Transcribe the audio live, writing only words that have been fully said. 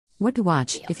What to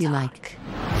watch, if you like.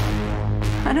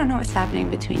 I don't know what's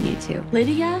happening between you two.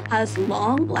 Lydia has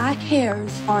long black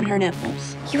hairs on her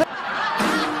nipples.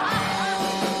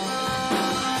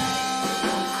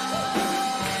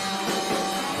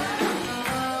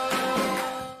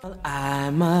 I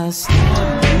must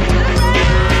I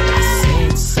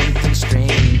sense something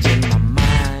strange in my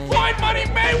mind. Floyd Money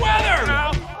Mayweather!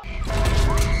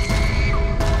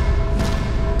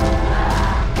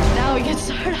 Now we can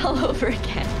start all over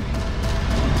again.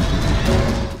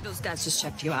 Those guys just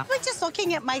checked you out. We're just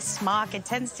looking at my smock. It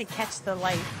tends to catch the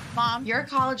light. Mom, you're a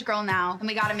college girl now, and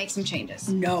we gotta make some changes.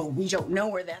 No, we don't know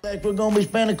where that. Like we're gonna be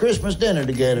spending Christmas dinner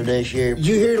together this year. Did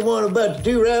you hear the one about the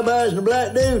two rabbis and the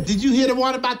black dude? Did you hear the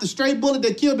one about the stray bullet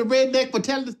that killed the redneck for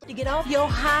telling us? To get off your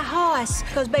high horse,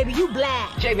 cause baby, you black.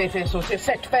 J'ai bien fait saucer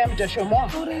cette femme de chez moi.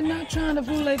 Oh, they're not trying to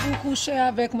voulez-vous coucher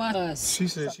avec moi. She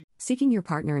said she... Seeking your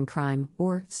partner in crime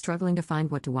or struggling to find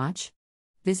what to watch?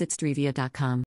 Visit Stryvia.com.